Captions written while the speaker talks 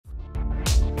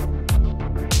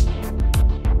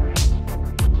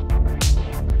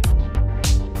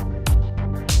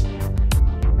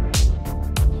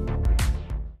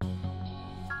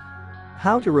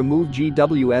How to remove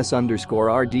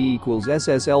GWS_RD equals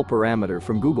SSL parameter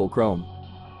from Google Chrome.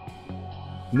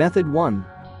 Method 1.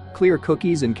 Clear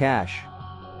cookies and cache.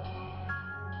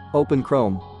 Open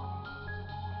Chrome.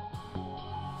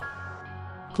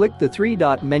 Click the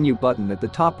three-dot menu button at the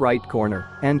top right corner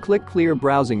and click Clear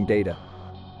Browsing Data.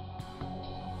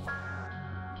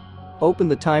 Open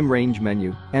the Time Range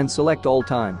menu and select All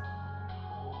Time.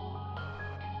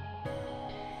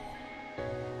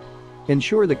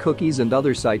 Ensure the cookies and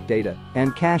other site data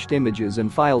and cached images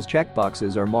and files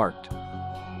checkboxes are marked.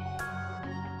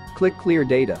 Click Clear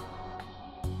Data.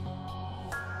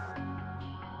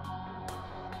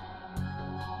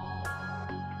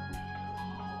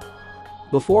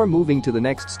 Before moving to the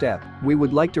next step, we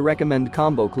would like to recommend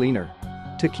Combo Cleaner.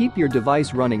 To keep your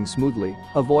device running smoothly,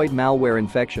 avoid malware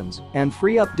infections, and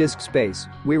free up disk space,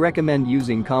 we recommend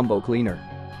using Combo Cleaner.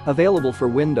 Available for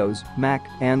Windows, Mac,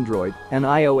 Android, and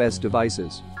iOS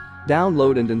devices.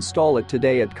 Download and install it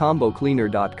today at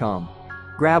combocleaner.com.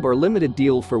 Grab our limited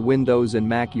deal for Windows and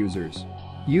Mac users.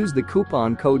 Use the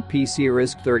coupon code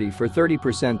PCRISK30 for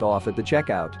 30% off at the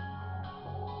checkout.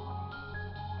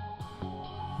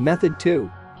 Method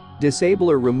 2. Disable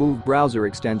or remove browser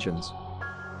extensions.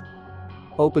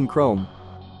 Open Chrome.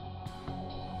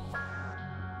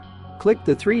 Click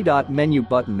the three-dot menu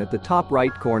button at the top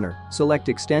right corner, select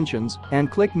Extensions,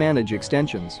 and click Manage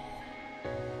Extensions.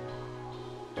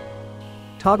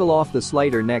 Toggle off the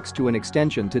slider next to an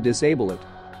extension to disable it.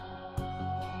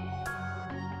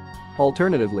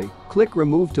 Alternatively, click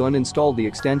Remove to uninstall the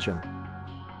extension.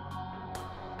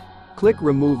 Click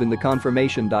Remove in the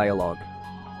confirmation dialog.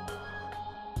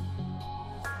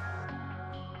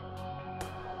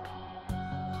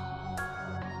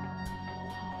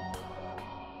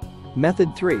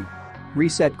 Method 3.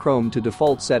 Reset Chrome to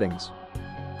default settings.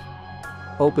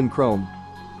 Open Chrome.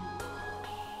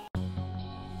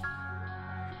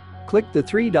 Click the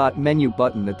three-dot menu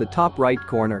button at the top right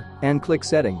corner and click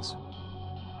Settings.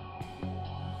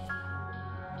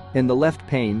 In the left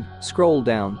pane, scroll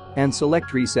down and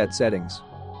select Reset Settings.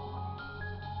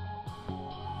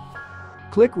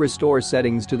 Click Restore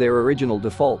settings to their original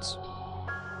defaults.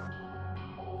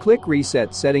 Click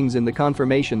Reset Settings in the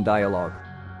confirmation dialog.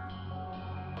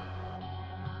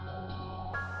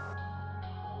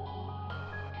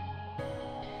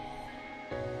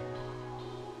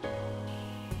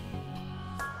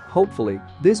 Hopefully,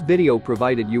 this video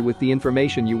provided you with the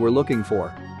information you were looking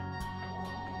for.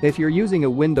 If you're using a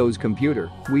Windows computer,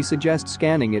 we suggest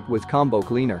scanning it with Combo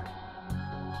Cleaner.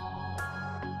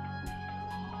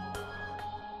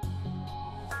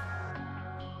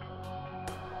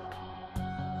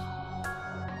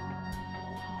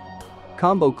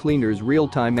 Combo Cleaner's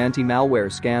real-time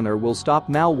anti-malware scanner will stop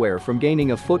malware from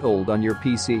gaining a foothold on your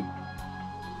PC.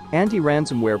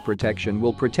 Anti-ransomware protection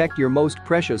will protect your most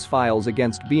precious files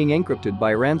against being encrypted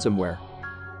by ransomware.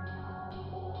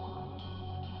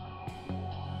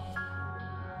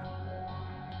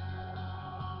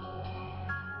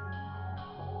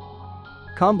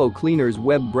 Combo Cleaner's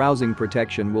web browsing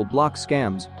protection will block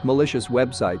scams, malicious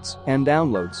websites, and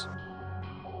downloads.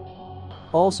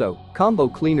 Also, Combo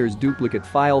Cleaner's duplicate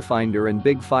file finder and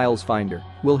big files finder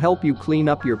will help you clean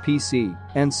up your PC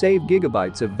and save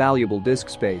gigabytes of valuable disk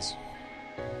space.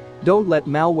 Don't let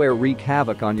malware wreak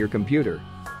havoc on your computer.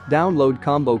 Download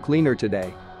Combo Cleaner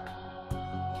today.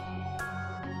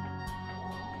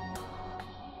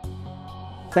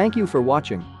 Thank you for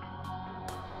watching.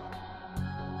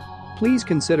 Please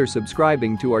consider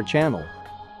subscribing to our channel.